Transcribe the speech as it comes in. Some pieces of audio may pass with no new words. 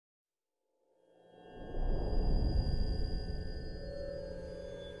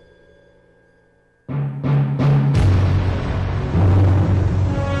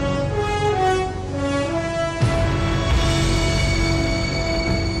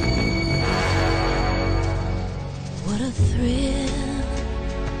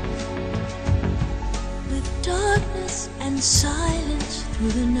silence through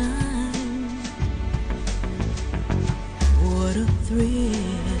the night. What a thrill.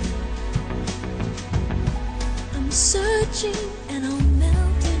 I'm searching and I'll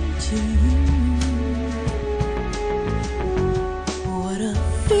melt into you. What a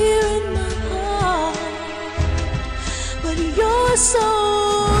fear in my heart, but you're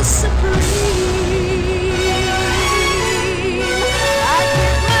so supreme.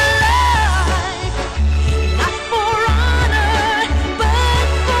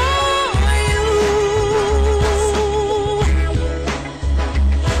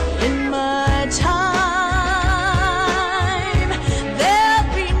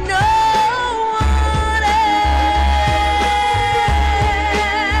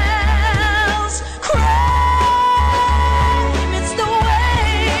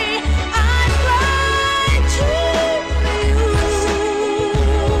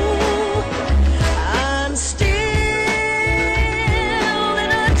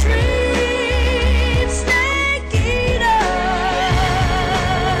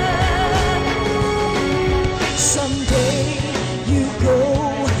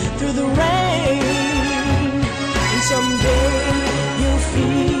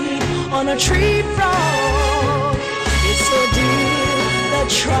 On a tree frog, it's ordeal, the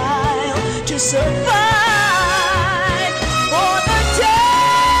trial to survive. For the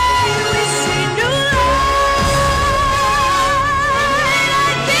day we see new light, I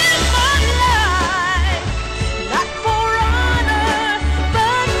give my life, not for honor,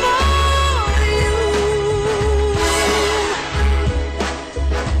 but for you.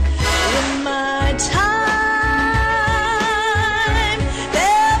 In my time,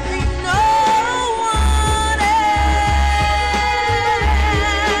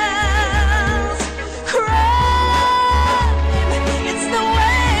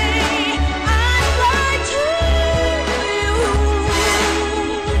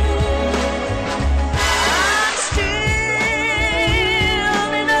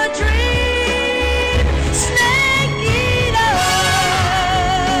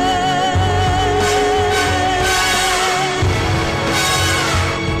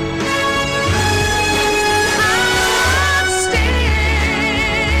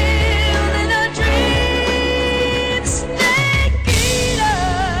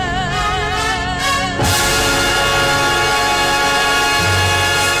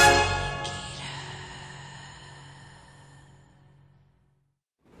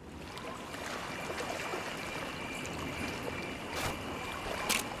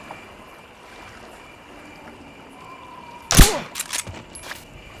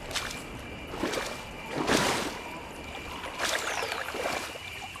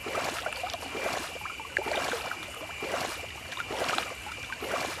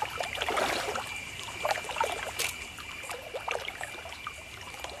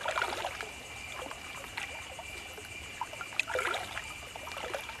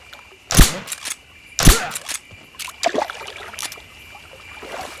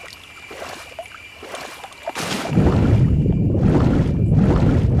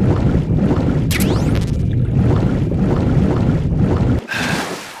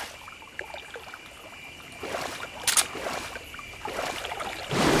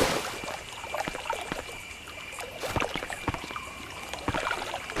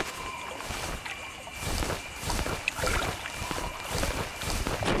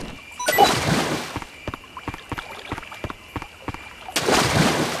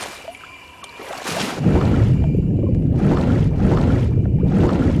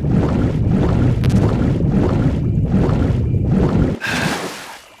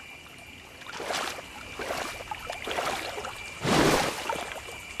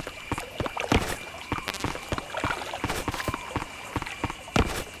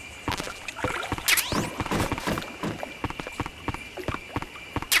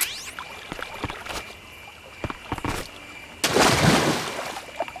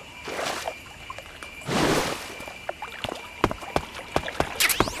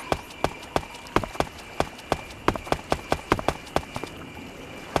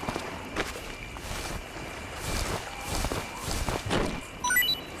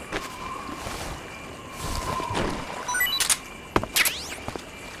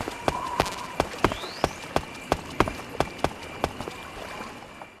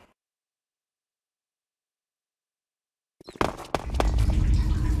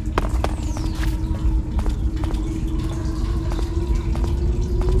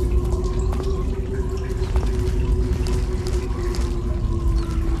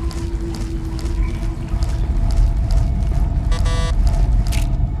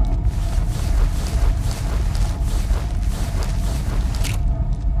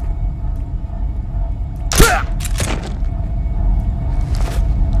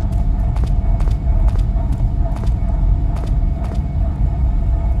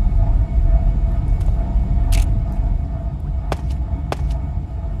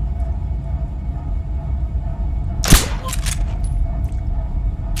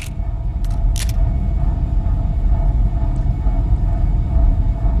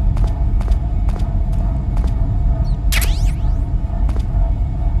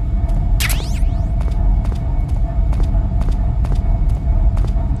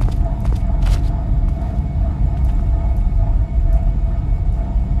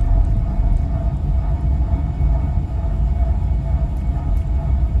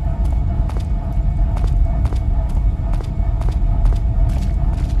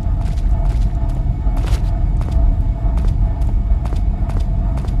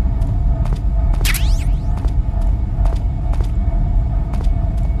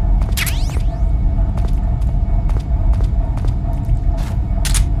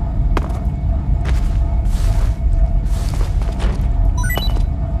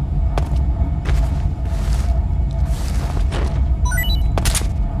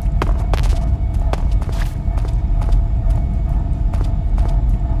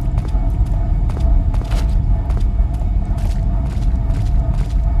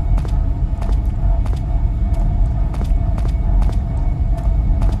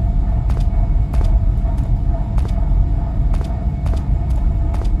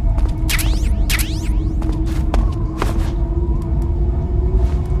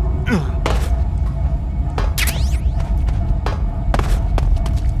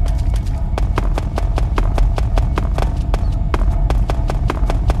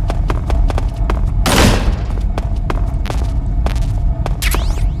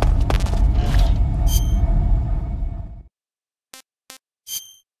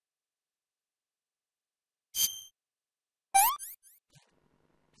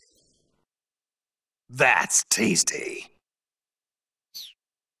 That's tasty.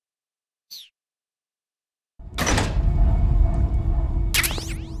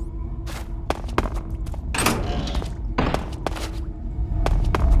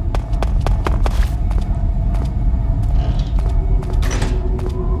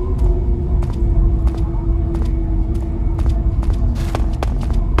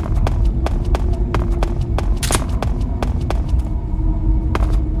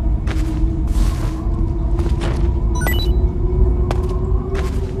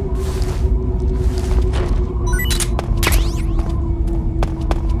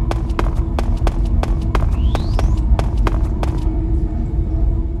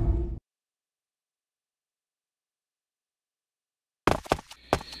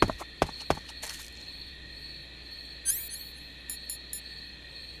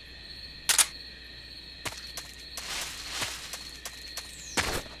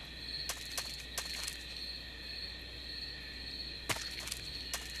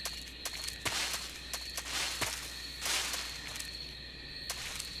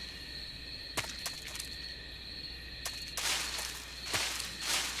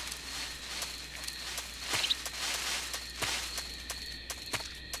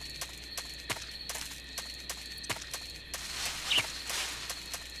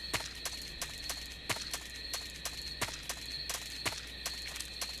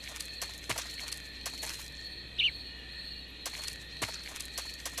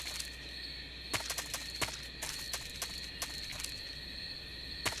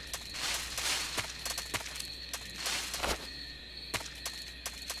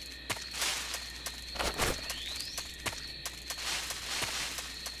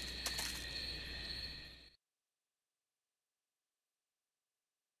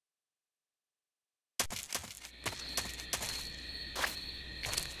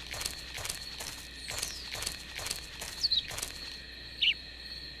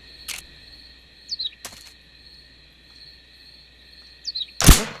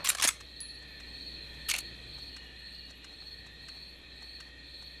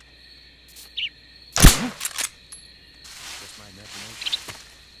 Just my imagination.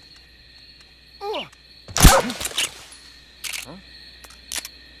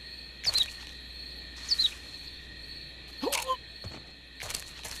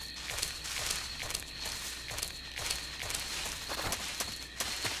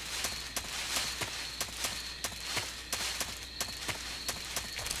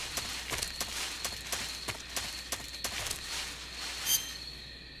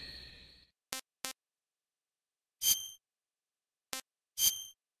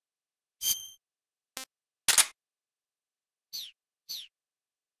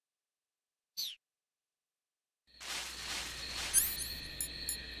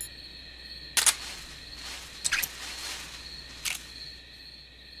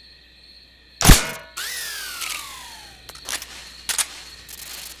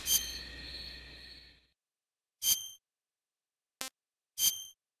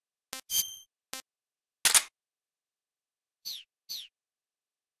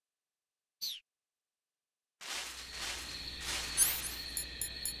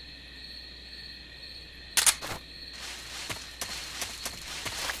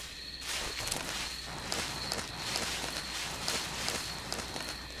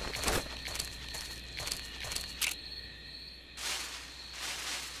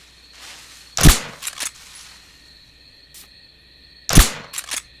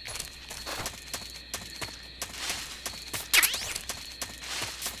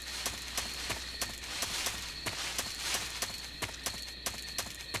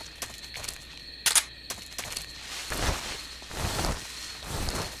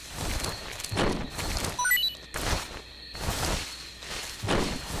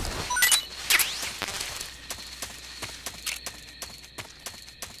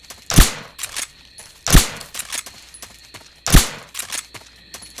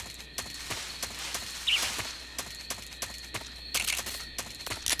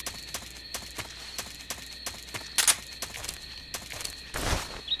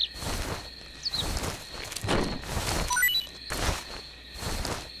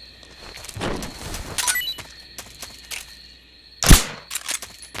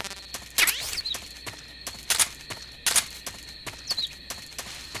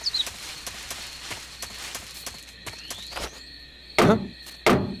 Huh?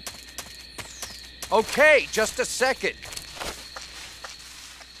 Okay, just a second.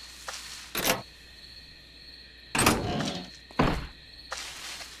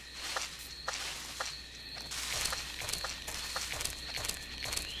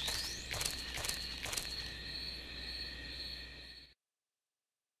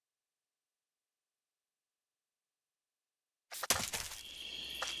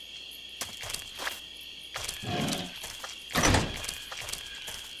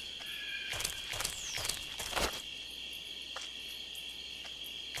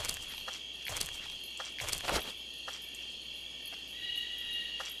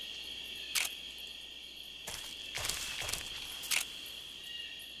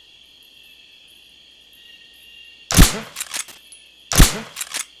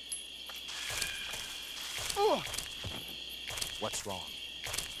 What's wrong?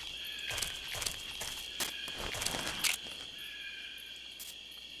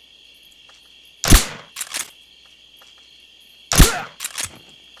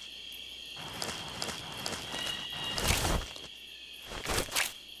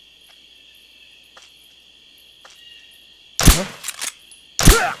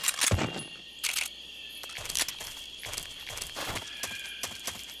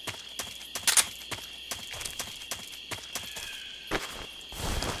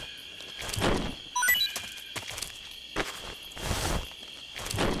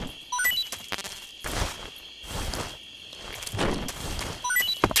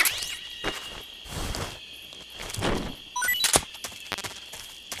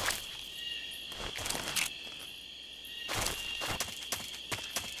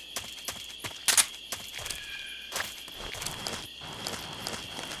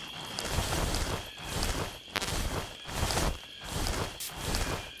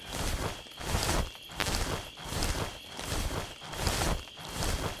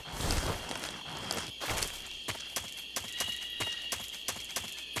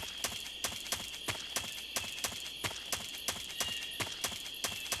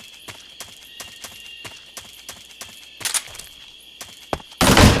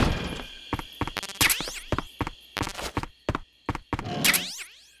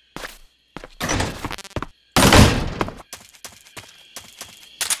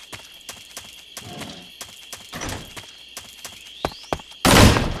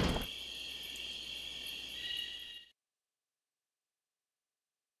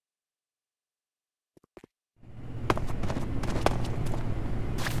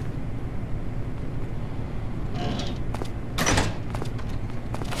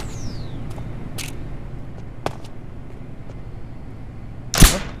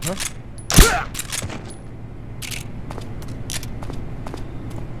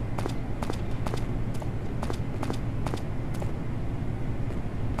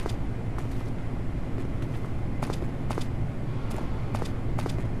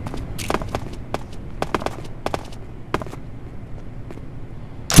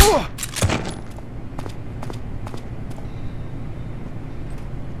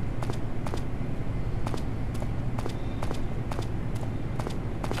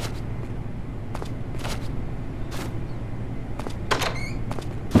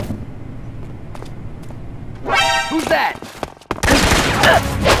 Who's that?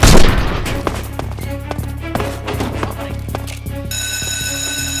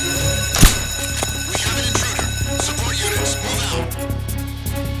 We have an intruder. Support units, move out.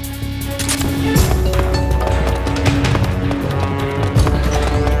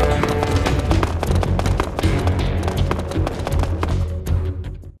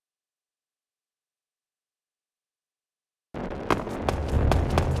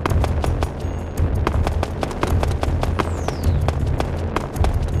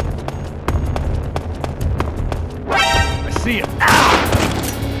 See him.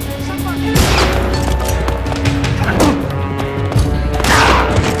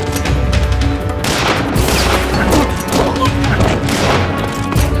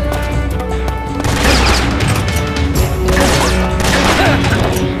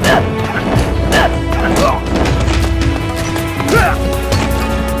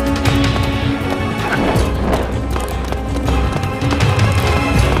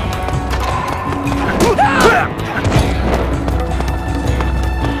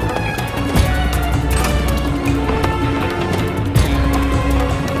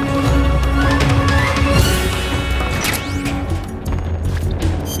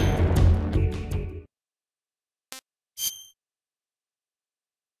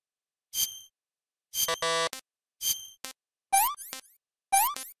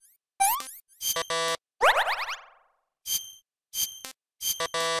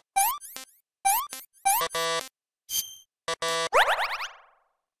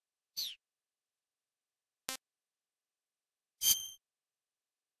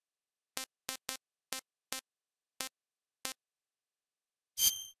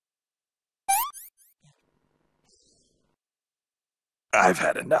 I've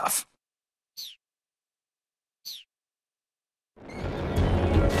had enough.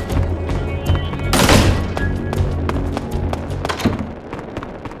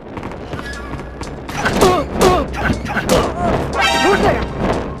 Who's there?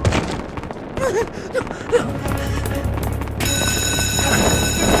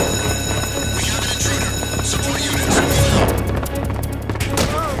 We have an intruder. Support units, move out.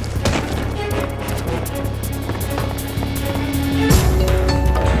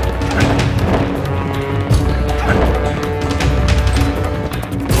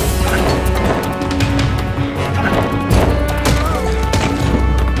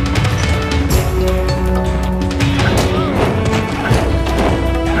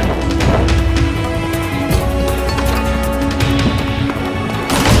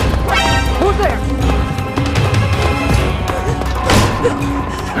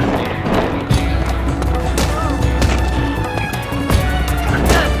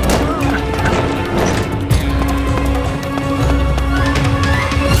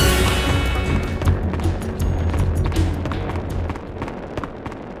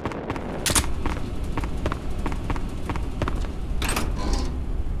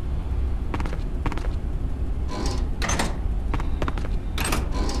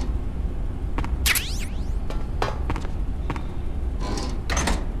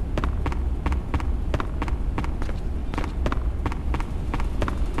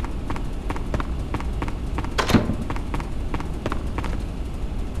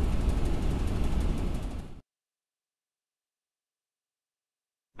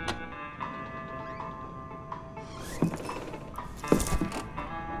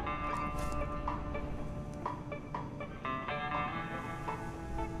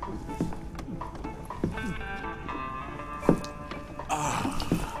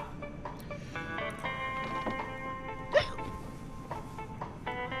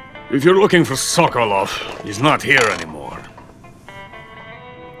 If you're looking for Sokolov, he's not here anymore.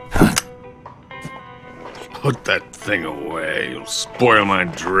 Put that thing away. You'll spoil my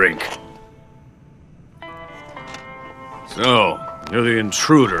drink. So, you're the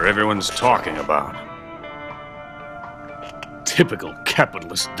intruder everyone's talking about. Typical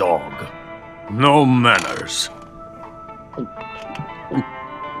capitalist dog. No manners.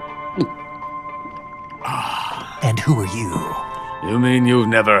 And who are you? You mean you've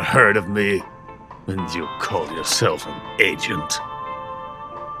never heard of me? And you call yourself an agent?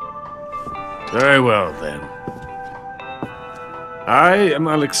 Very well, then. I am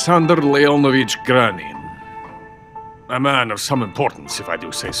Alexander Leonovich Granin. A man of some importance, if I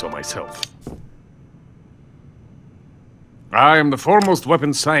do say so myself. I am the foremost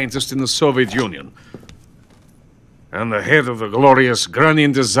weapons scientist in the Soviet Union, and the head of the glorious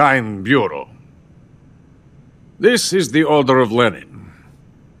Granin Design Bureau. This is the Order of Lenin.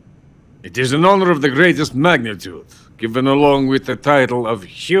 It is an honor of the greatest magnitude, given along with the title of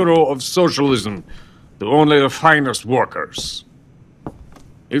Hero of Socialism to only the finest workers.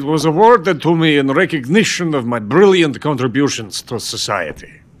 It was awarded to me in recognition of my brilliant contributions to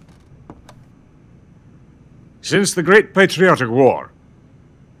society. Since the Great Patriotic War,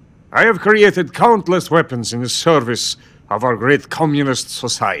 I have created countless weapons in the service of our great communist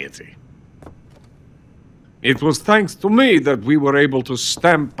society. It was thanks to me that we were able to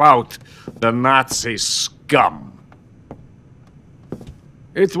stamp out the Nazi scum.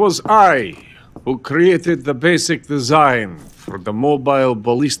 It was I who created the basic design for the mobile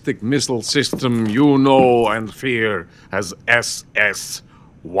ballistic missile system you know and fear as SS-1C.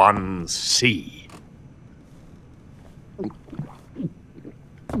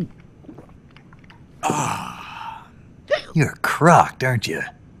 You're crocked, aren't you?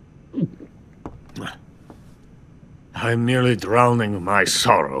 I'm merely drowning my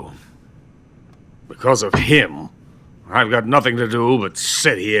sorrow. Because of him, I've got nothing to do but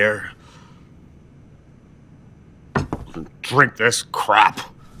sit here and drink this crap.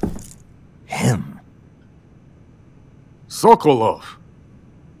 Him? Sokolov.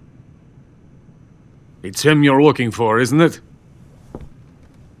 It's him you're looking for, isn't it?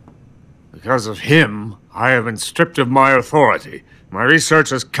 Because of him, I have been stripped of my authority. My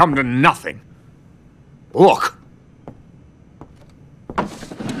research has come to nothing. Look.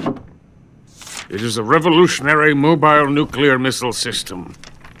 It is a revolutionary mobile nuclear missile system.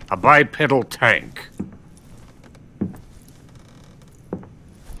 A bipedal tank.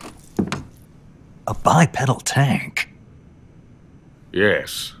 A bipedal tank?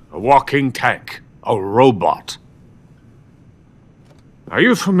 Yes, a walking tank. A robot. Are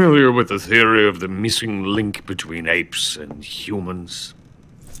you familiar with the theory of the missing link between apes and humans?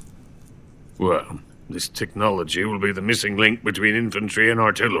 Well, this technology will be the missing link between infantry and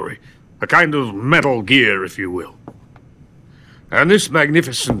artillery. A kind of Metal Gear, if you will. And this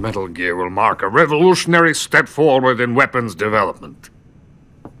magnificent Metal Gear will mark a revolutionary step forward in weapons development.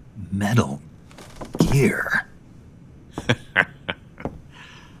 Metal Gear?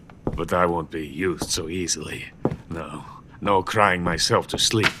 But I won't be used so easily. No crying myself to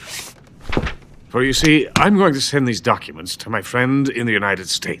sleep. For you see, I'm going to send these documents to my friend in the United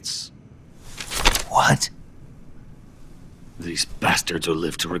States. What? These bastards will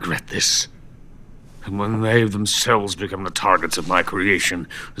live to regret this. And when they themselves become the targets of my creation,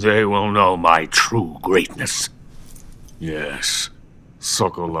 they will know my true greatness. Yes,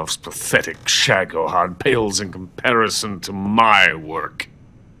 Sokolov's pathetic Shagohod pales in comparison to my work.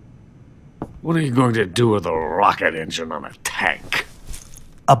 What are you going to do with a rocket engine on a tank?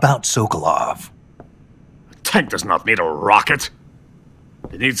 About Sokolov. A tank does not need a rocket.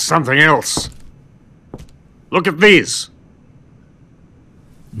 need something else. Look at these.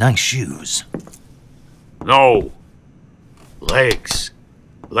 Nice shoes. No. Legs.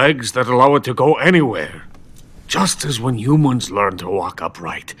 Legs that allow it to go anywhere. Just as when humans learn to walk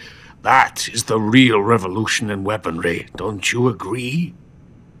upright. That is the real revolution in weaponry. Don't you agree?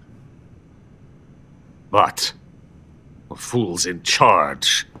 But the fool's in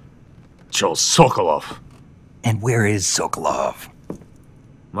charge. Joe Sokolov. And where is Sokolov?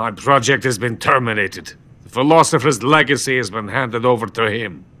 My project has been terminated. The philosopher's legacy has been handed over to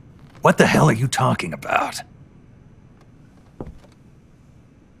him. What the hell are you talking about?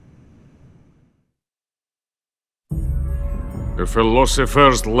 The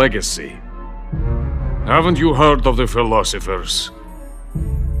philosopher's legacy. Haven't you heard of the philosophers?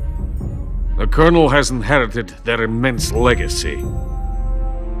 The Colonel has inherited their immense legacy.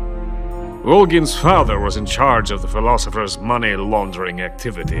 Volgin's father was in charge of the philosophers' money laundering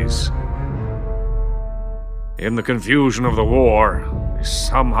activities. In the confusion of the war, they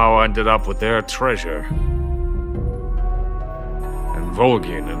somehow ended up with their treasure. And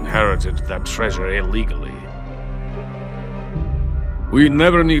Volgin inherited that treasure illegally. We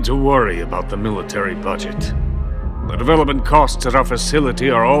never need to worry about the military budget. The development costs at our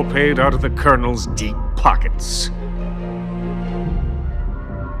facility are all paid out of the Colonel's deep pockets.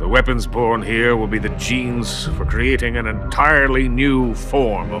 The weapons born here will be the genes for creating an entirely new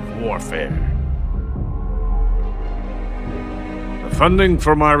form of warfare. The funding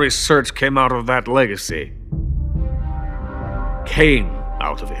for my research came out of that legacy. Came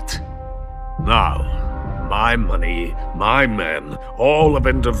out of it. Now, my money, my men, all have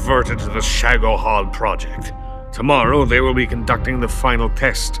been diverted to the Shagohod project. Tomorrow they will be conducting the final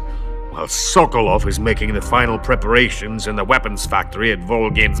test, while Sokolov is making the final preparations in the weapons factory at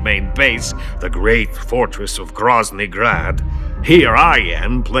Volgin's main base, the great fortress of Grozny Grad. Here I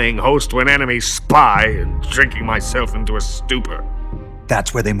am, playing host to an enemy spy and drinking myself into a stupor.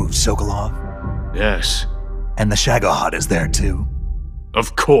 That's where they moved Sokolov? Yes. And the Shagohod is there too?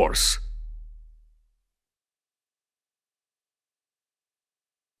 Of course.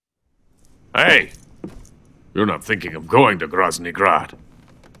 Hey! You're not thinking of going to Grozny Grad.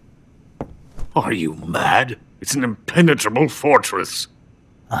 Are you mad? It's an impenetrable fortress.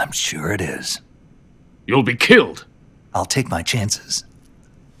 I'm sure it is. You'll be killed. I'll take my chances.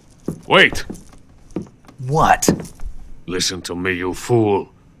 Wait. What? Listen to me, you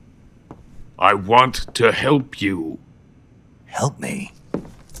fool. I want to help you. Help me?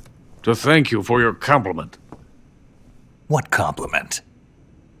 To thank you for your compliment. What compliment?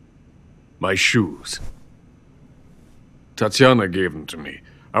 My shoes. Tatiana gave them to me.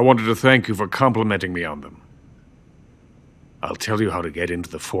 I wanted to thank you for complimenting me on them. I'll tell you how to get into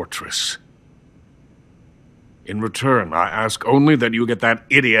the fortress. In return, I ask only that you get that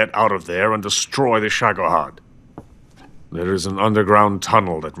idiot out of there and destroy the Shagohod. There is an underground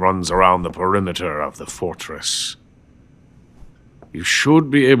tunnel that runs around the perimeter of the fortress. You should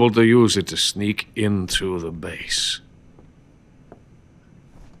be able to use it to sneak into the base.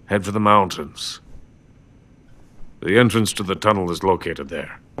 Head for the mountains. The entrance to the tunnel is located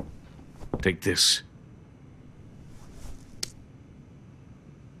there. Take this.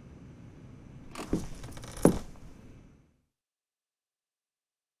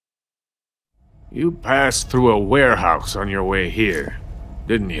 You passed through a warehouse on your way here,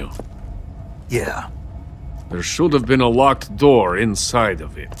 didn't you? Yeah. There should have been a locked door inside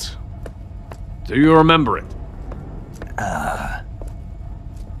of it. Do you remember it?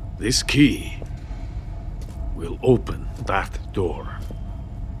 This key will open that door.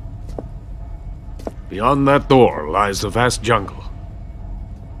 Beyond that door lies the vast jungle.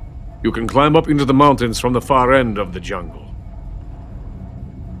 You can climb up into the mountains from the far end of the jungle.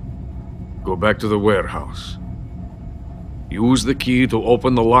 Go back to the warehouse. Use the key to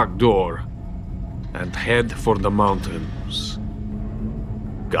open the locked door and head for the mountains.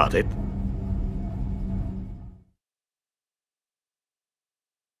 Got it?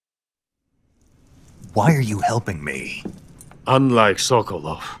 Why are you helping me? Unlike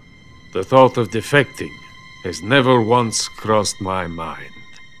Sokolov, the thought of defecting has never once crossed my mind.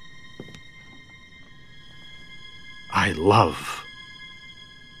 I love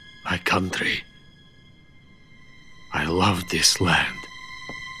my country. I love this land.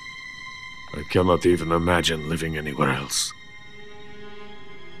 I cannot even imagine living anywhere else.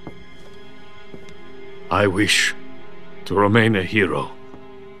 I wish to remain a hero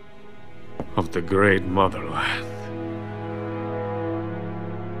of the great motherland.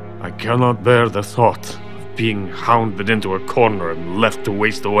 I cannot bear the thought of being hounded into a corner and left to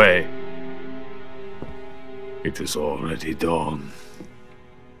waste away. It is already dawn.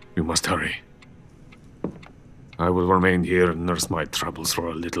 You must hurry. I will remain here and nurse my troubles for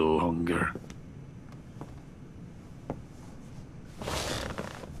a little longer.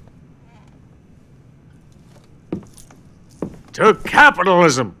 To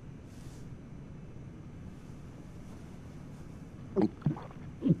capitalism!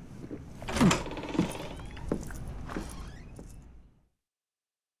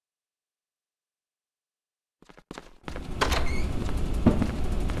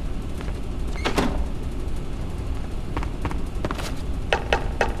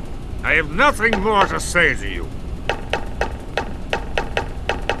 I have nothing more to say to you.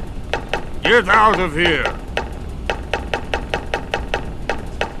 Get out of here.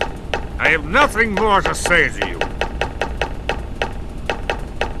 I have nothing more to say to you.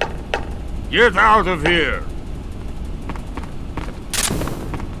 Get out of here.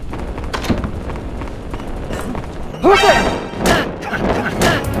 Who's there?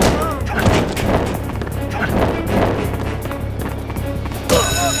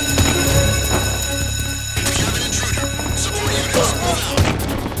 We have an intruder. Support units,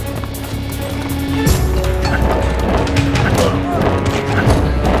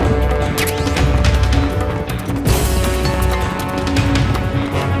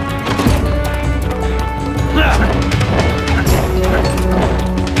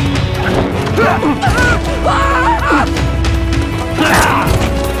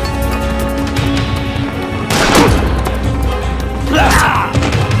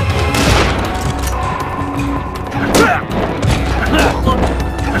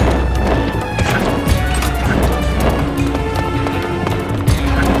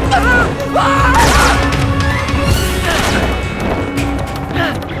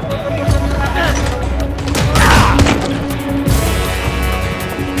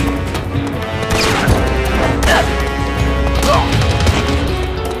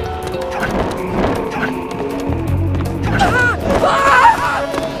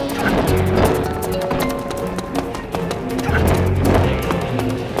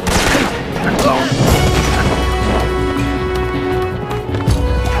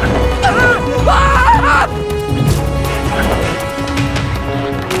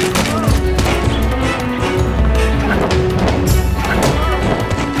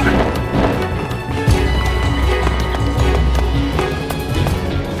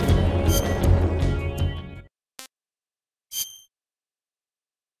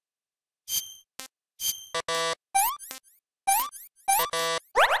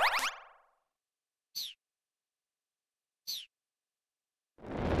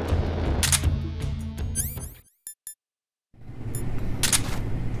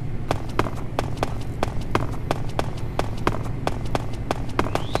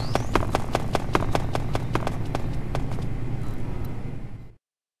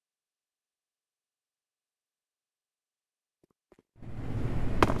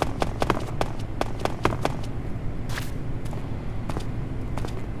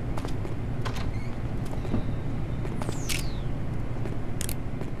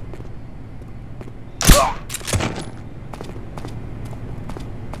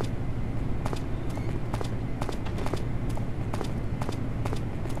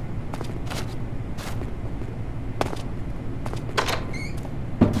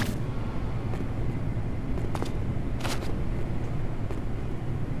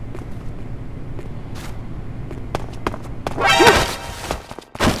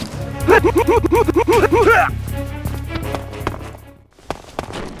 move out.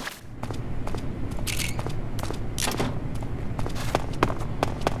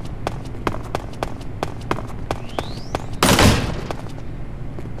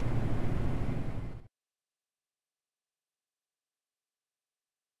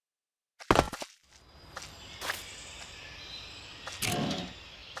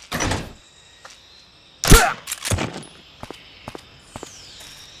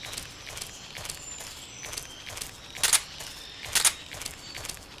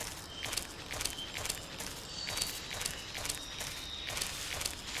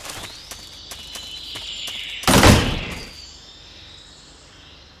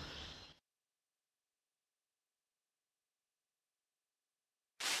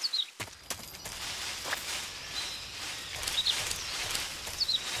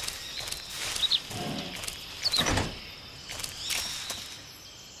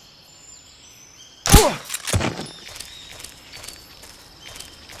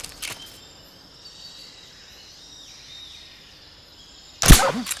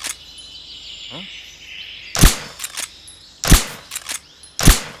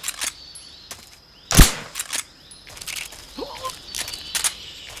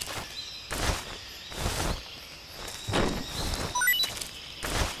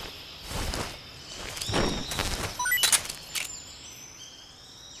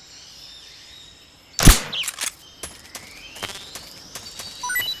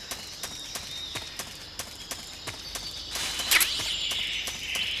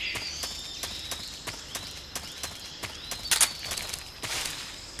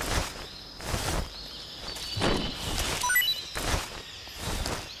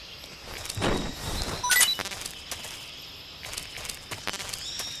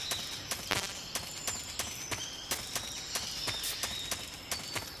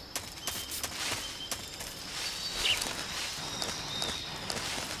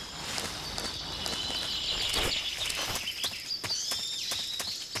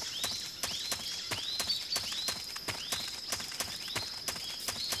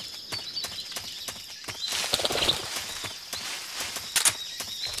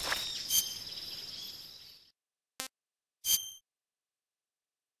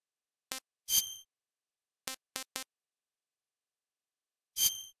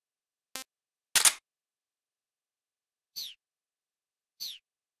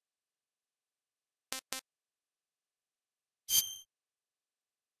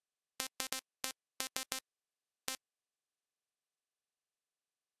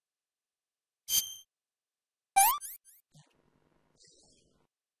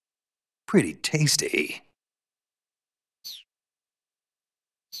 pretty tasty.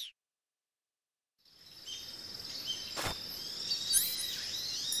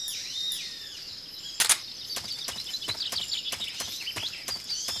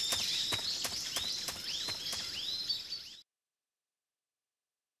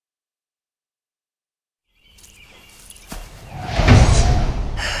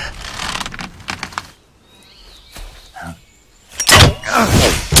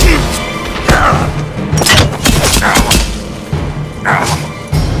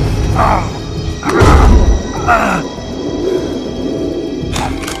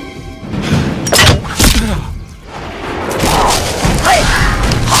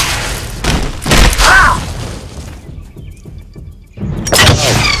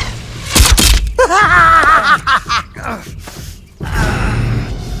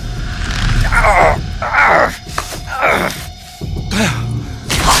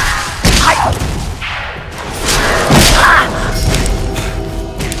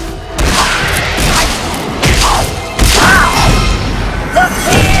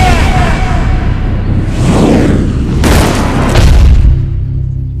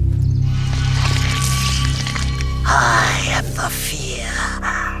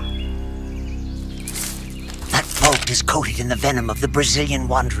 Is coated in the venom of the Brazilian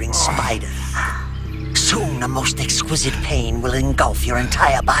wandering spider. Soon, a most exquisite pain will engulf your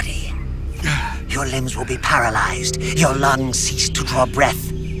entire body. Your limbs will be paralyzed, your lungs cease to draw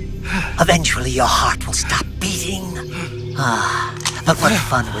breath. Eventually, your heart will stop beating. But what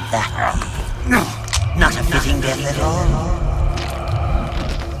fun would that be? Not a fitting death at all.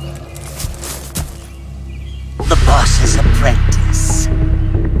 The boss's apprentice.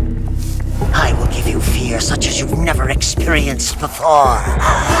 I will give you fear such as you've never experienced before.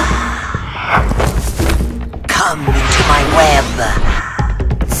 Come into my web.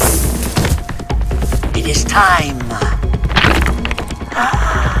 It is time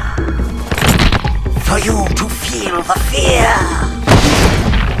for you to feel the fear.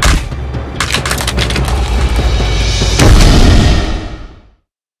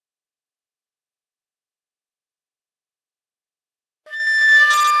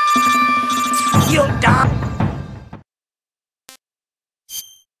 You'll die.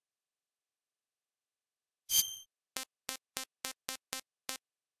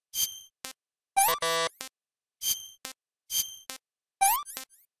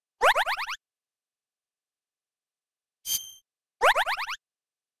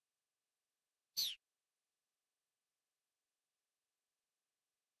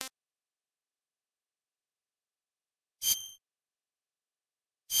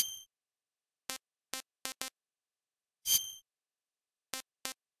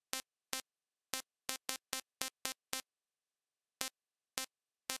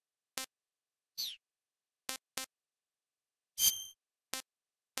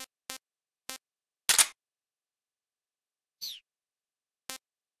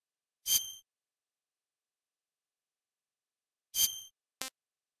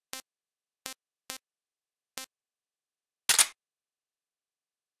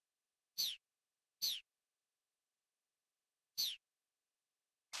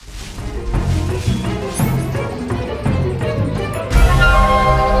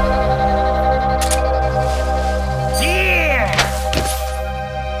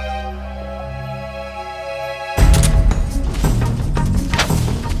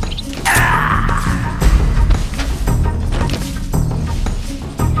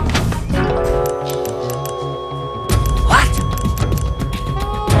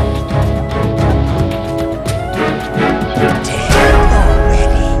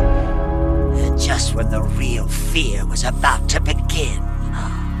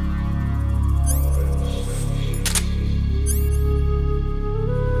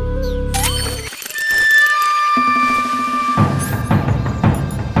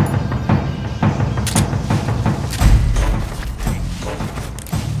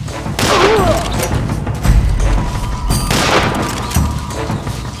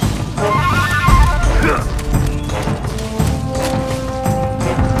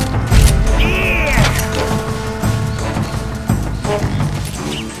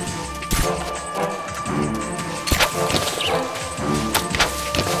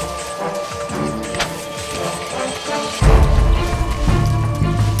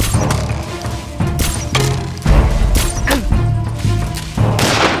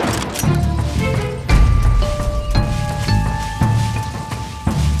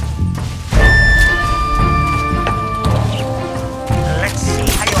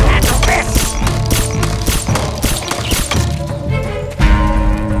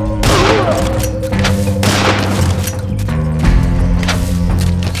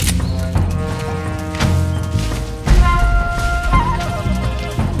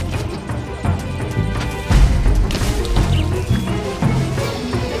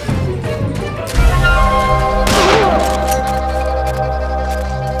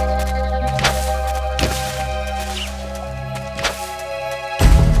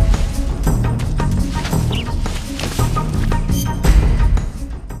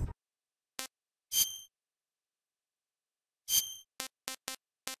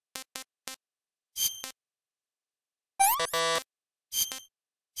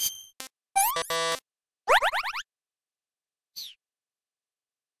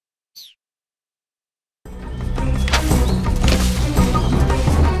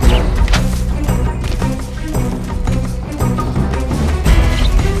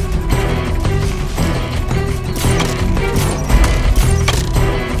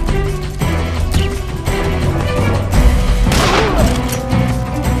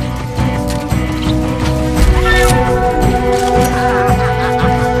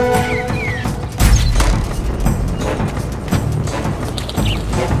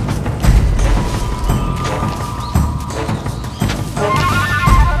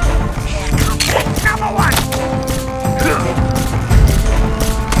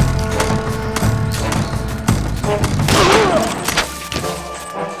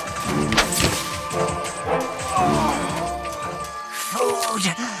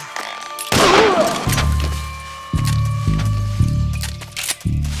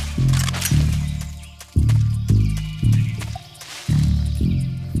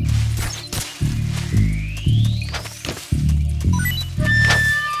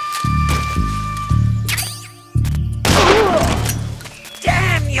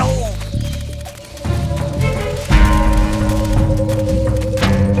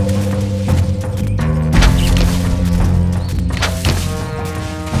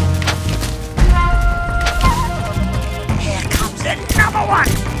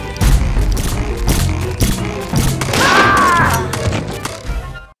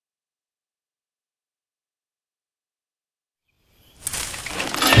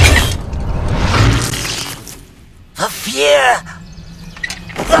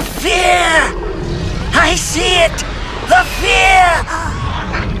 I see it! The fear!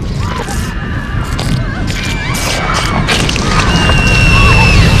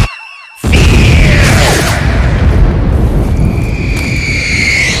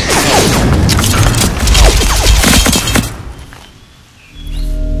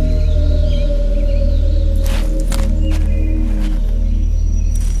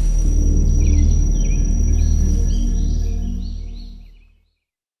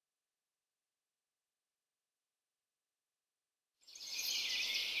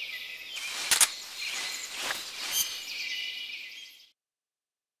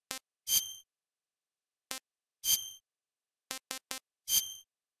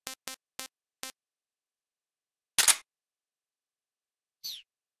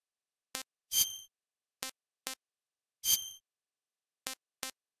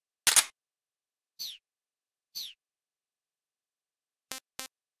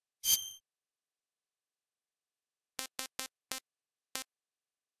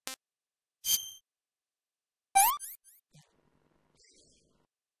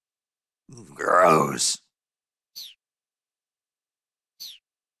 Gross.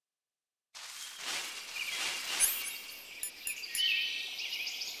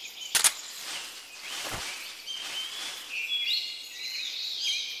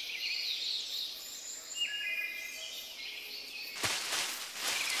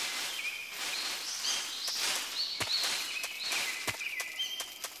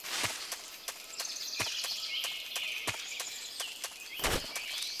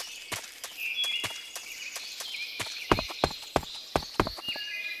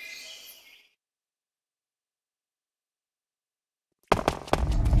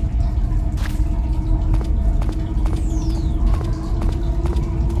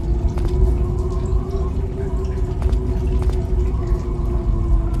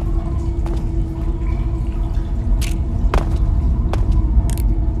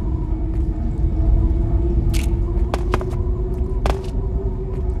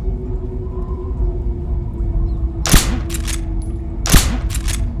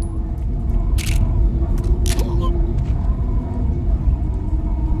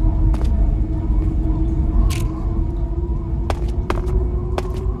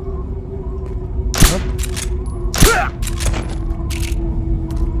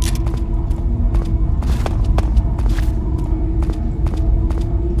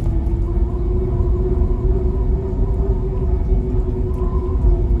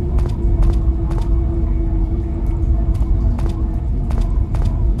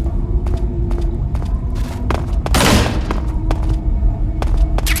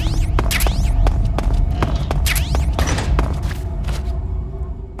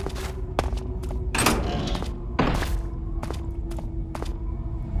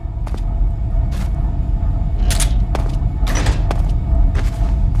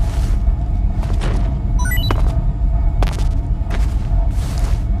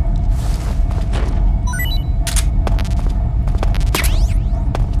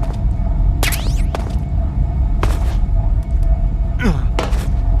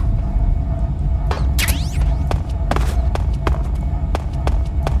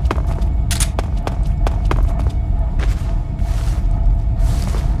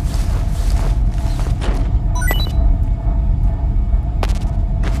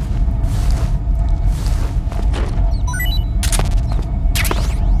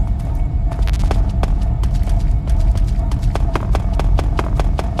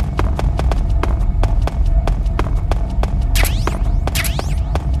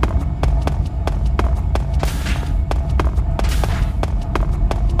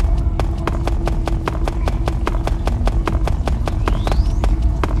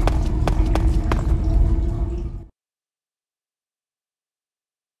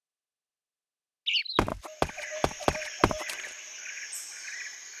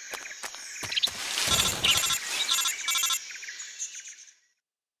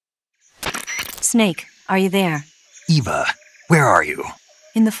 Snake, are you there? Eva, where are you?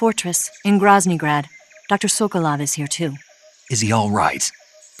 In the fortress, in Groznygrad. Dr. Sokolov is here too. Is he all right?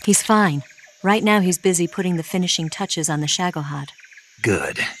 He's fine. Right now he's busy putting the finishing touches on the Shagohod.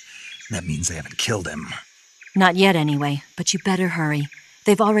 Good. That means they haven't killed him. Not yet anyway, but you better hurry.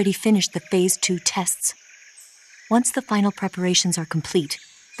 They've already finished the Phase 2 tests. Once the final preparations are complete,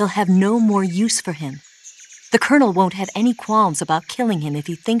 they'll have no more use for him. The Colonel won't have any qualms about killing him if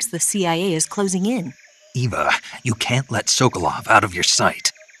he thinks the CIA is closing in. Eva, you can't let Sokolov out of your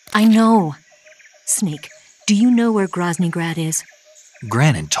sight. I know. Snake, do you know where Groznygrad is?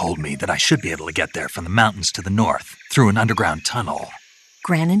 Granin told me that I should be able to get there from the mountains to the north, through an underground tunnel.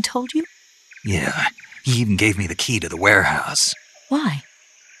 Granin told you? Yeah, He even gave me the key to the warehouse. Why?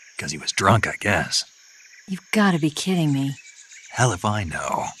 Because he was drunk, I guess. You've got to be kidding me. Hell if I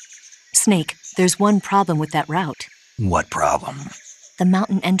know. Snake, there's one problem with that route. What problem? The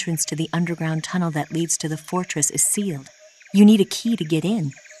mountain entrance to the underground tunnel that leads to the fortress is sealed. You need a key to get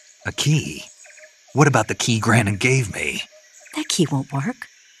in. A key? What about the key Grannon gave me? That key won't work.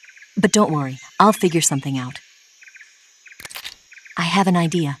 But don't worry, I'll figure something out. I have an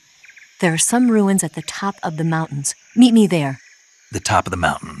idea. There are some ruins at the top of the mountains. Meet me there. The top of the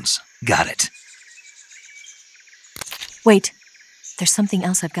mountains. Got it. Wait, there's something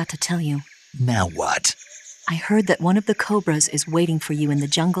else I've got to tell you. Now what? I heard that one of the Cobras is waiting for you in the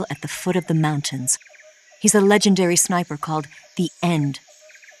jungle at the foot of the mountains. He's a legendary sniper called the End.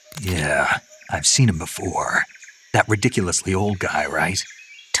 Yeah, I've seen him before. That ridiculously old guy, right?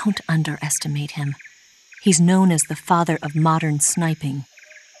 Don't underestimate him. He's known as the father of modern sniping.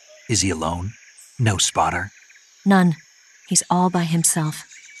 Is he alone? No spotter? None. He's all by himself.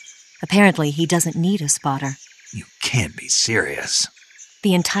 Apparently, he doesn't need a spotter. You can't be serious.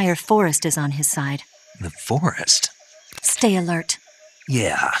 The entire forest is on his side. The forest? Stay alert.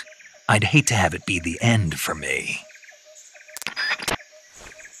 Yeah, I'd hate to have it be the end for me.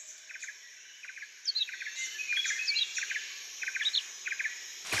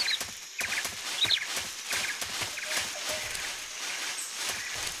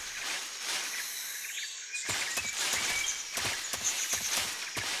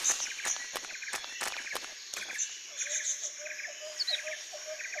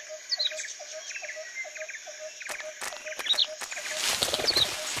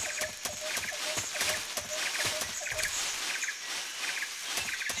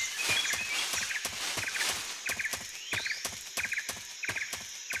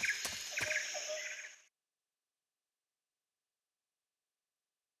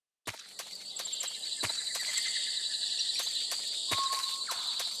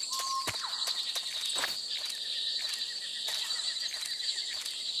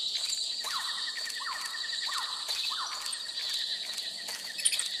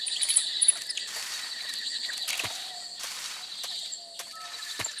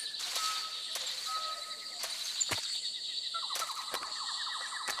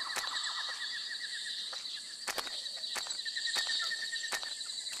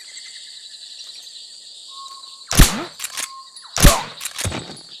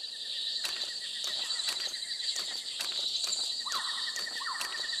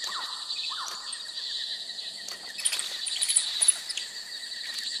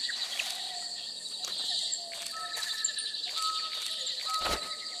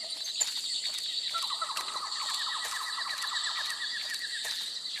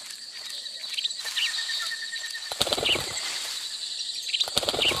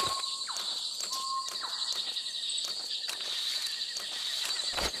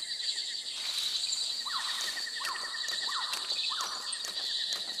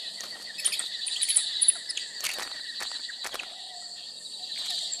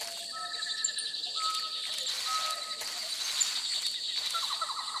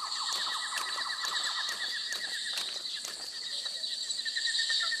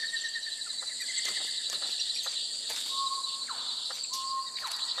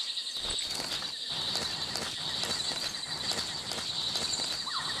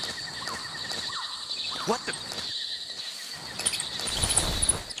 What the?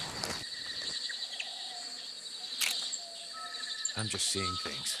 I'm just seeing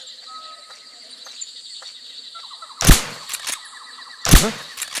things. Huh?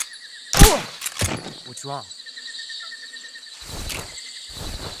 What's wrong?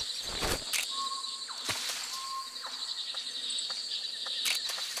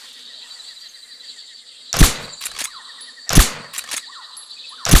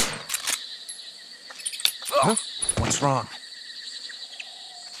 Huh? What's wrong?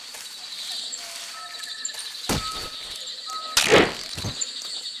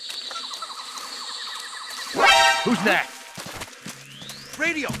 Who's that?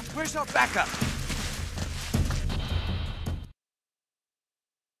 Radio, where's our backup?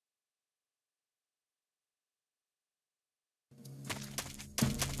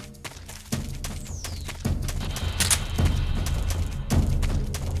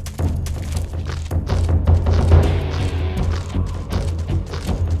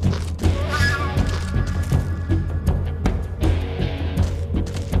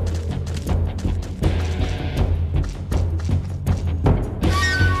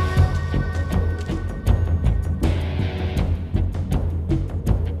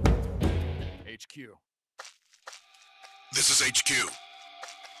 This is HQ.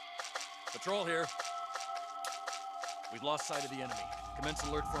 Patrol here. We've lost sight of the enemy. Commence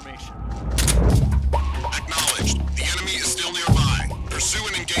alert formation. Acknowledged. The enemy is still nearby. Pursue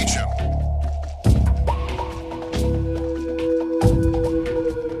and engage him.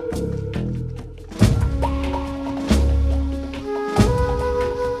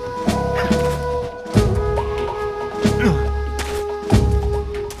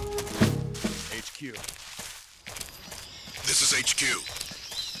 HQ. This is HQ.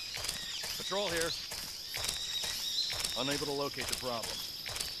 Patrol here. Unable to locate the problem.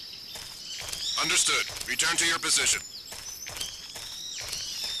 Understood. Return to your position.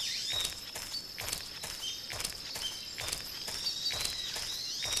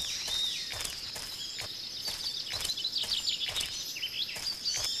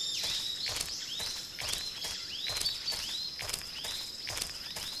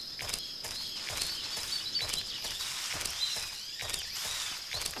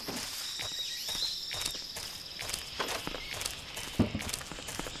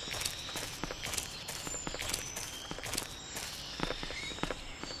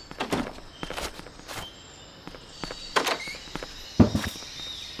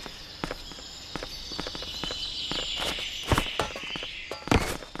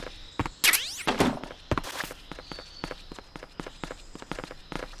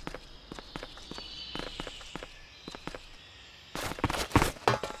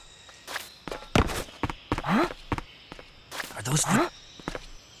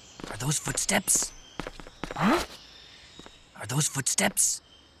 Are those footsteps? Huh? Are those footsteps?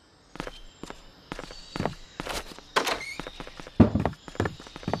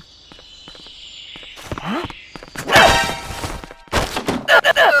 Huh?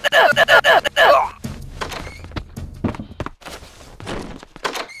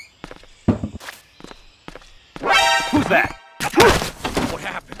 Who's that? What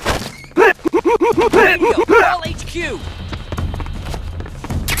happened? Radio, call HQ!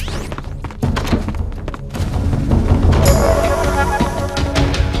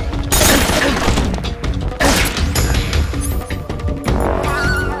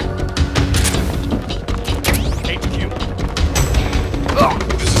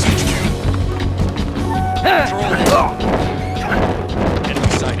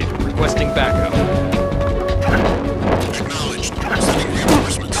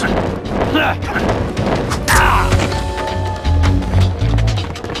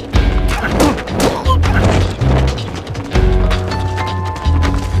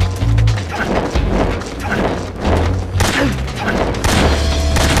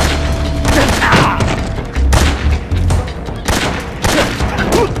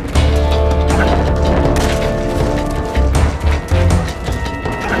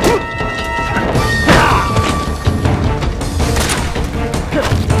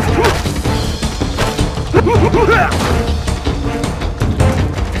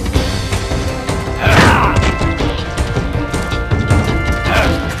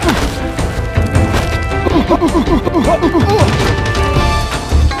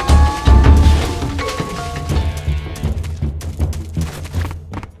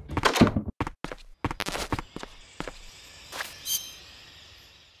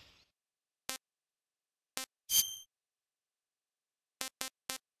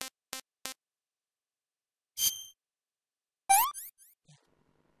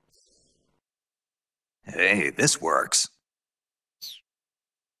 Hey, this works.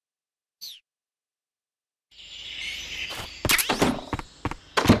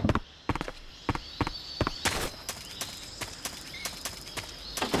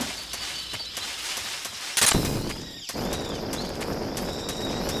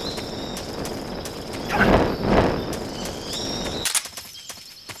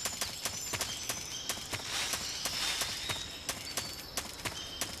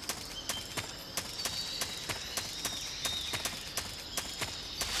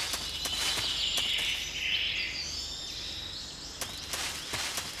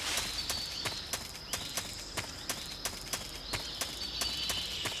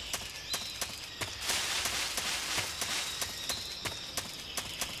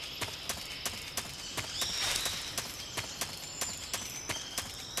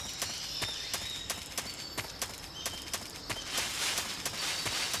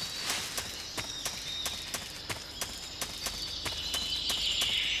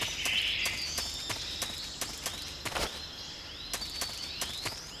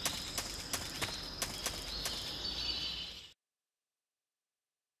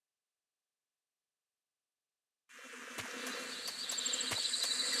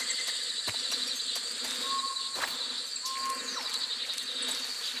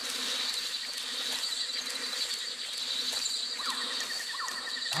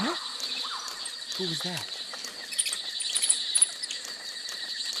 Huh? Who was that?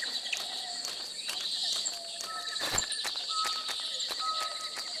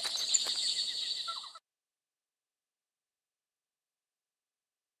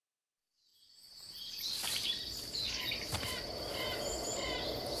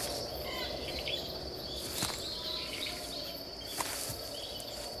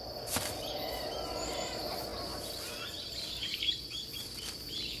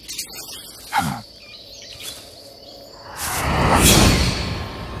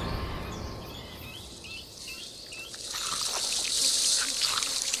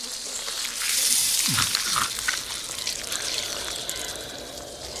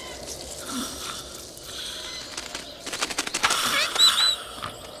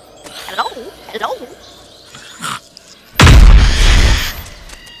 Hello? Hello?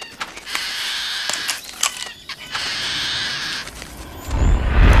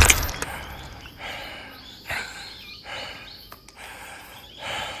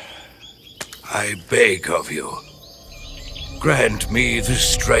 I beg of you, grant me the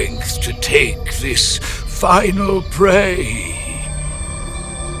strength to take this final prey.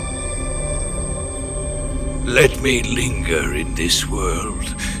 Let me linger in this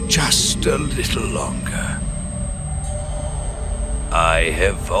world just a little longer. I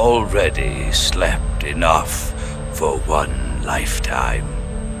have already slept enough for one lifetime.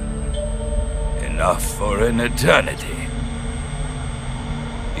 Enough for an eternity.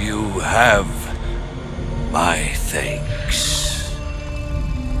 You have my thanks.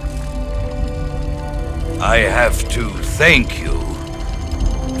 I have to thank you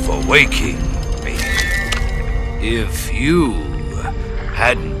for waking me. If you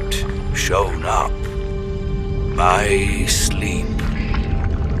hadn't shown up, my sleep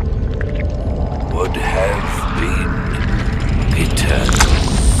would have been bitter.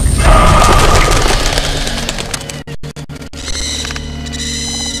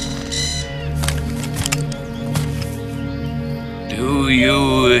 Do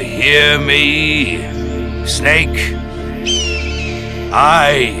you hear me, Snake?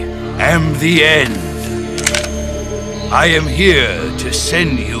 I am the end. I am here to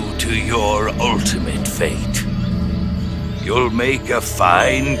send you to your ultimate fate. You'll make a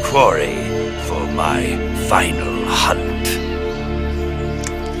fine quarry for my final hunt.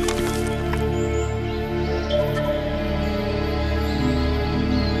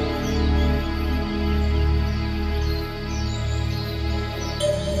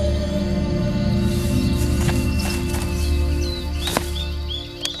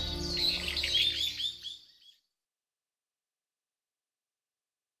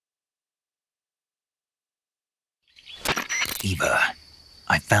 Eva,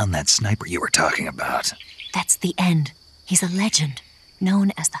 I found that sniper you were talking about. That's the end. He's a legend,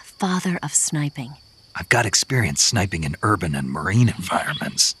 known as the father of sniping. I've got experience sniping in urban and marine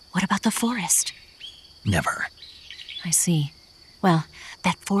environments. What about the forest? Never. I see. Well,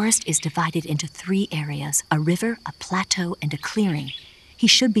 that forest is divided into 3 areas, a river, a plateau, and a clearing. He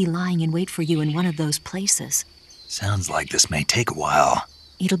should be lying in wait for you in one of those places. Sounds like this may take a while.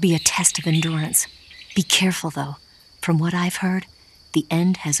 It'll be a test of endurance. Be careful, though. From what I've heard, the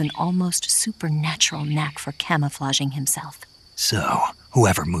End has an almost supernatural knack for camouflaging himself. So,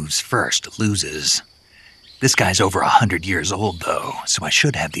 whoever moves first loses. This guy's over 100 years old, though, so I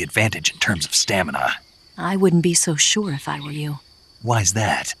should have the advantage in terms of stamina. I wouldn't be so sure if I were you. Why's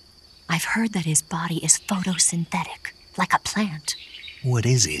that? I've heard that his body is photosynthetic, like a plant. What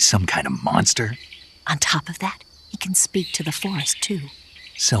is he, some kind of monster? On top of that, he can speak to the forest, too.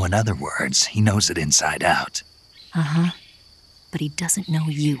 So in other words, he knows it inside out. Uh-huh. But he doesn't know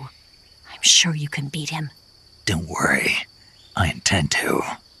you. I'm sure you can beat him. Don't worry. I intend to.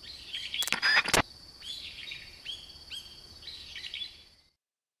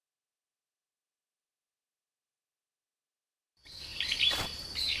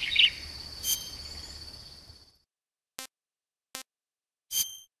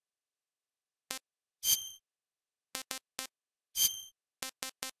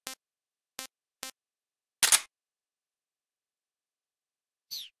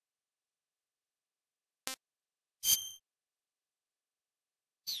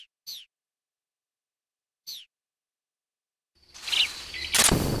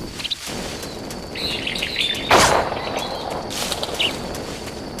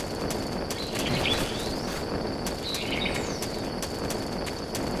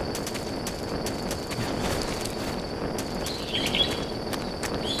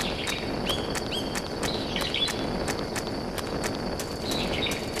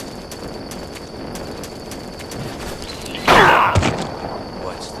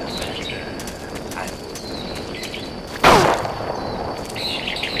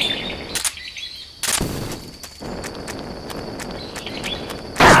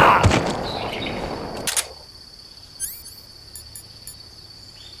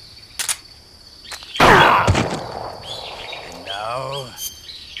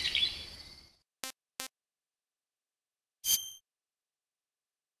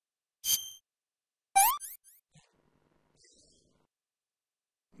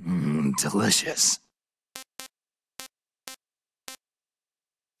 Delicious.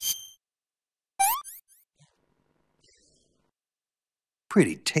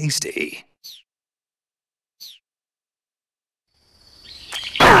 Pretty tasty.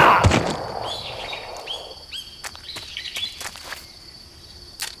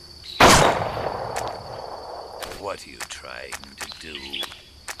 What are you trying to do?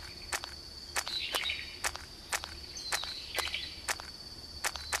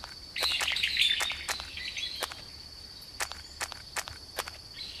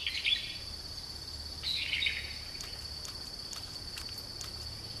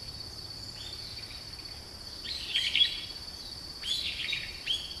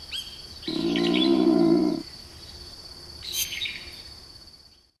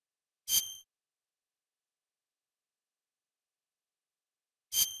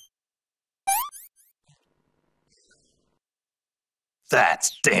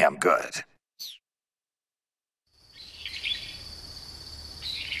 That's damn good.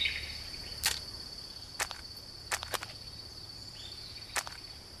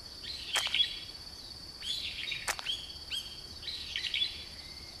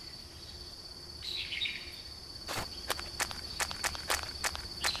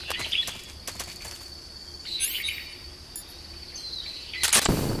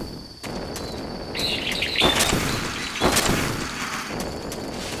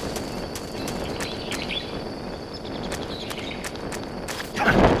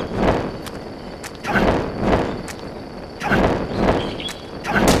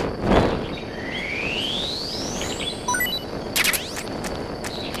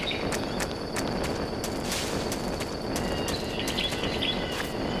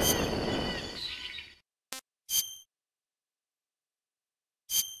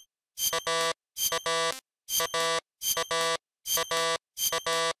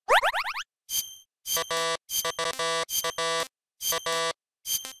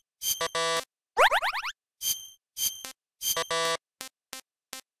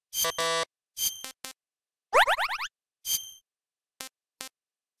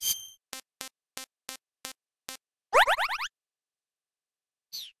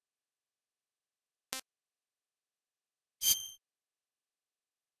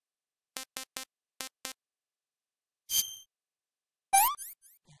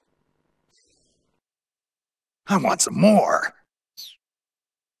 I want some more.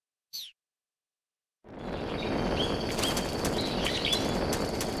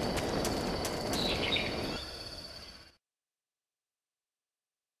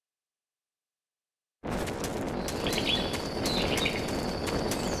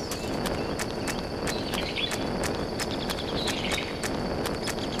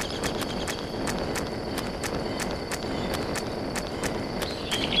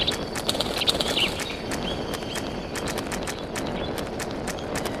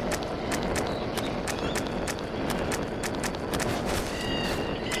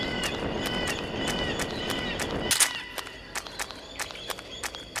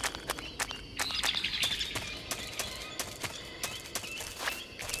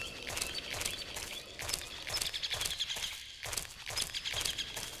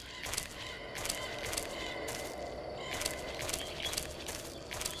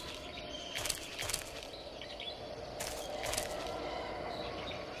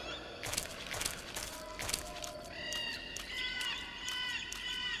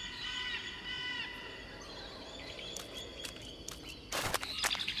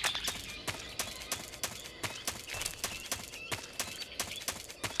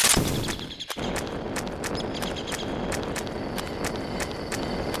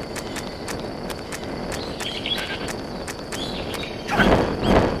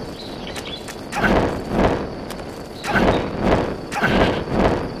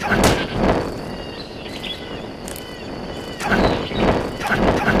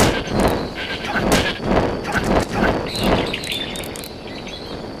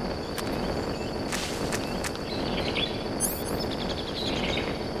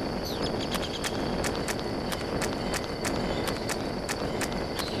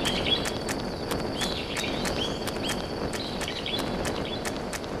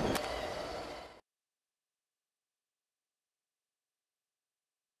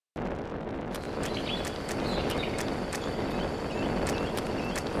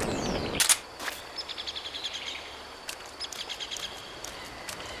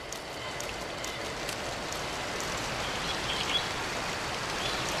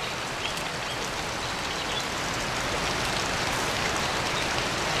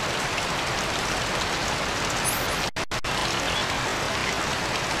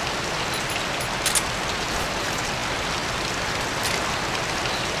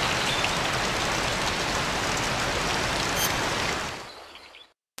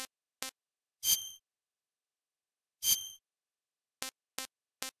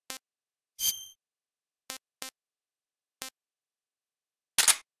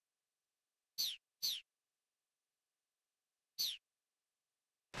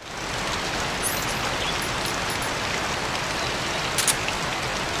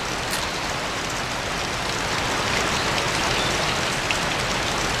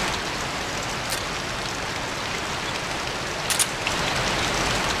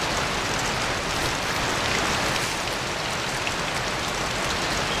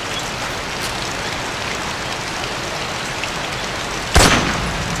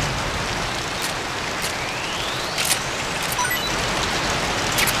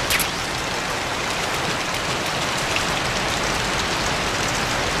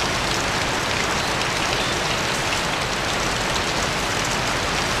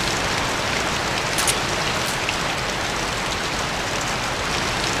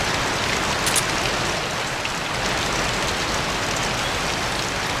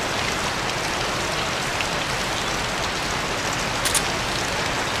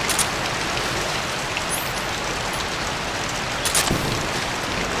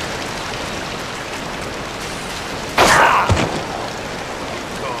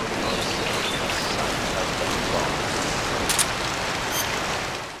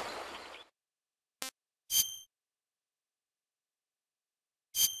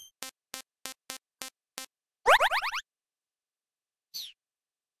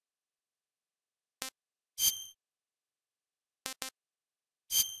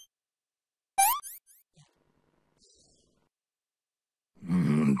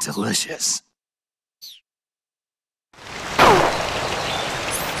 Delicious.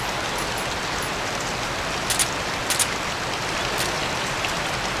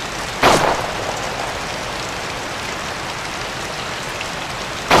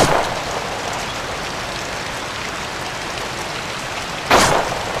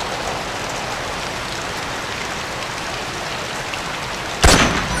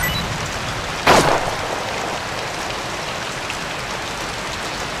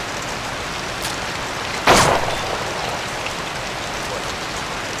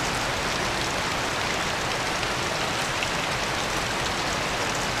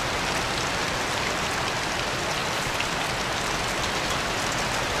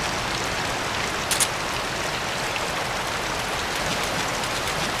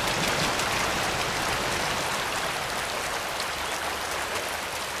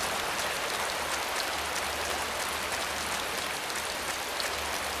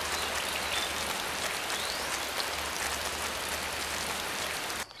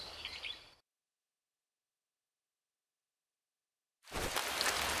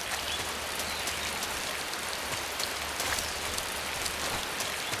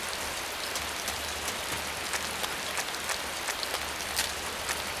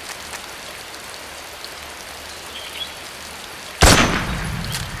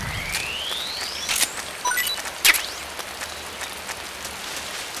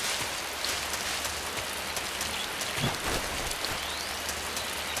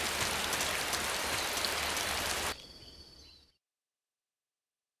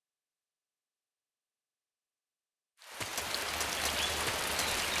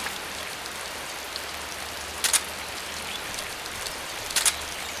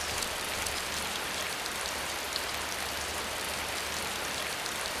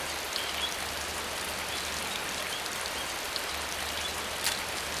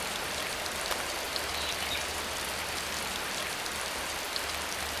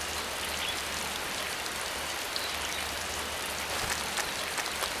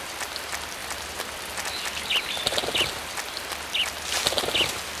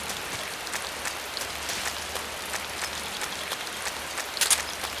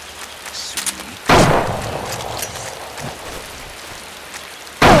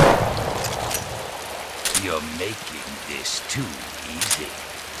 You're making this too easy.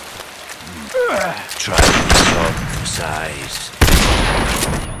 Try this on for size.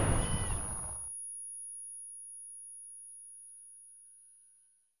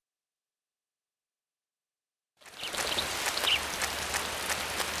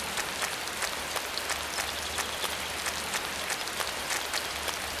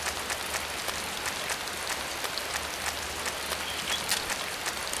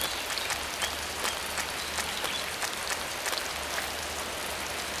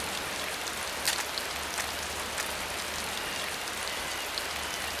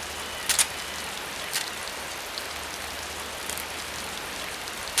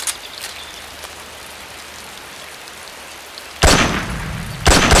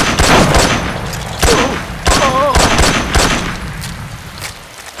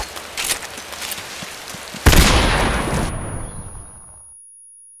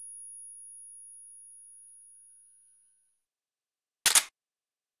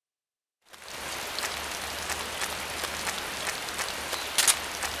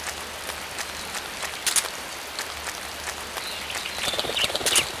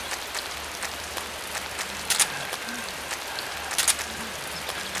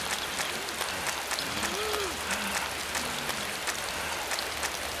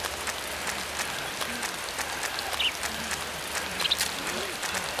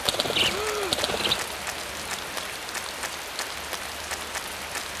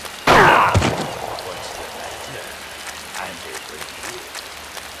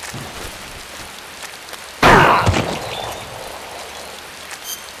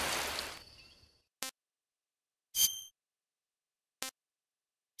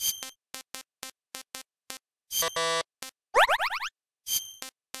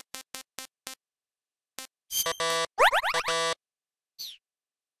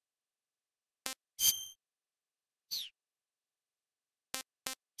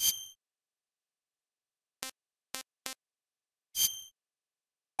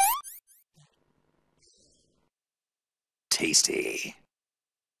 Tasty.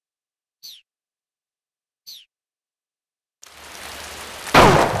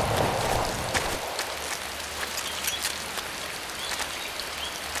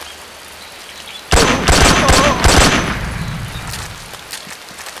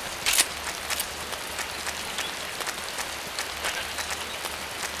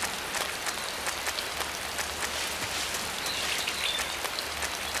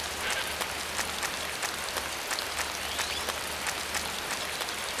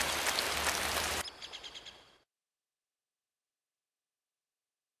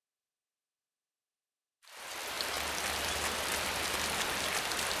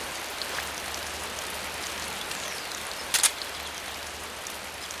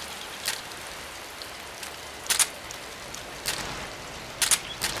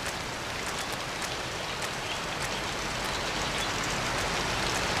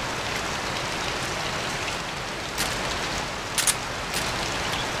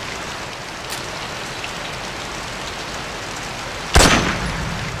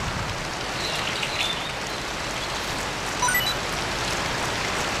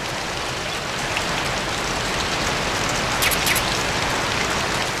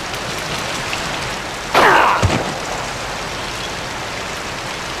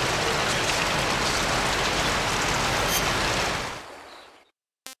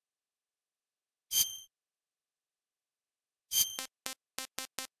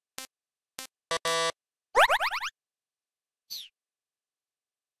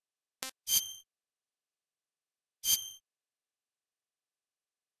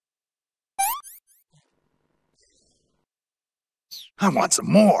 I want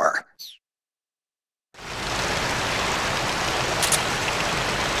some more.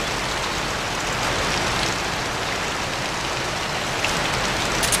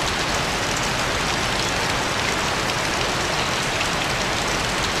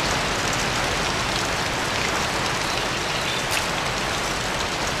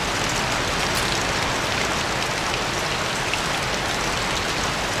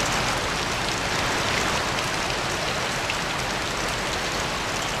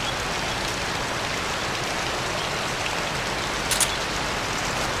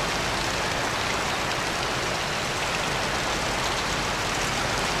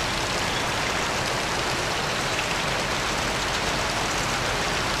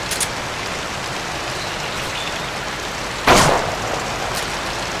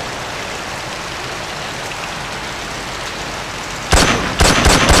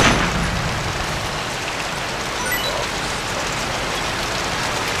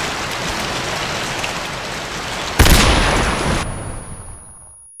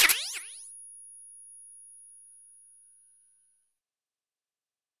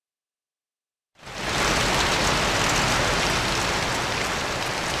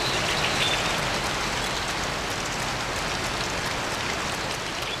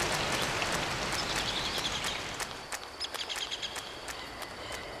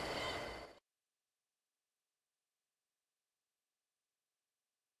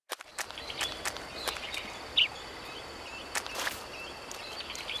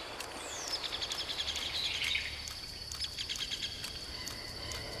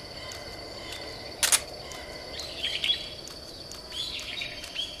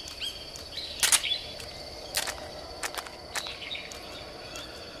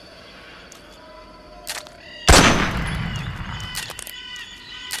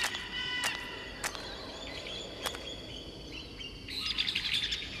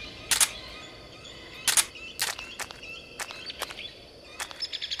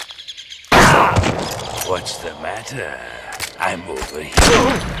 What's the matter? I'm over here.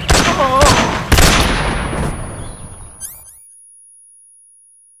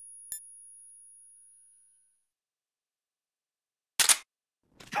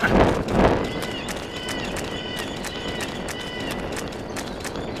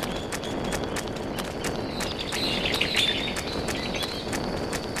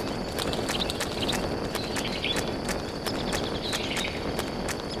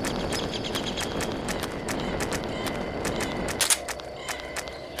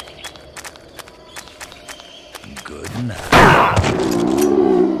 Good night.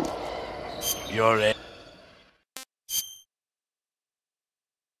 You're in.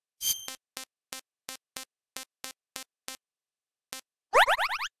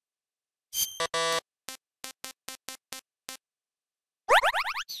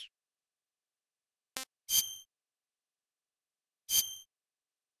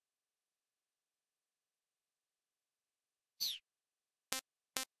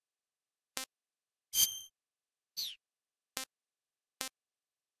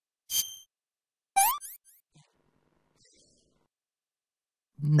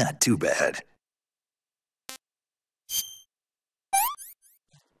 Not too bad.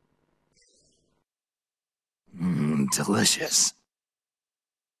 Delicious.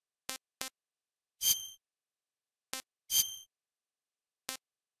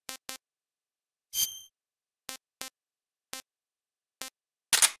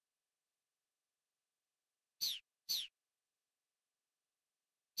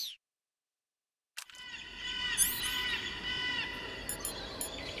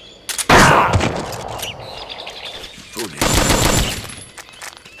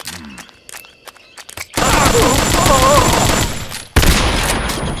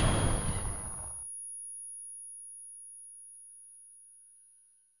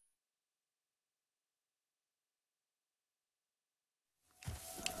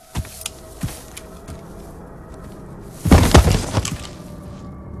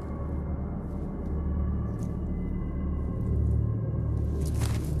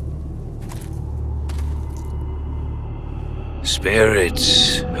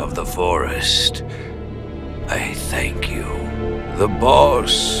 Spirits of the forest, I thank you. The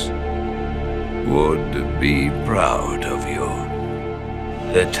boss would be proud of you.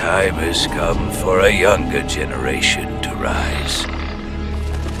 The time has come for a younger generation to rise.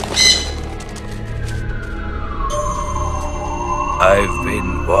 I've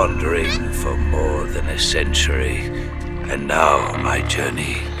been wandering for more than a century, and now my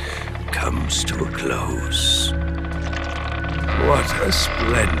journey comes to a close. What a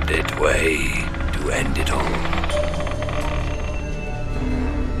splendid way to end it all.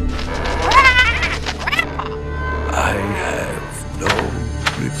 I have no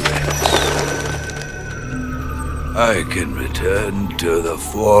regrets. I can return to the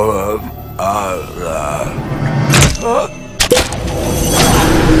form Allah.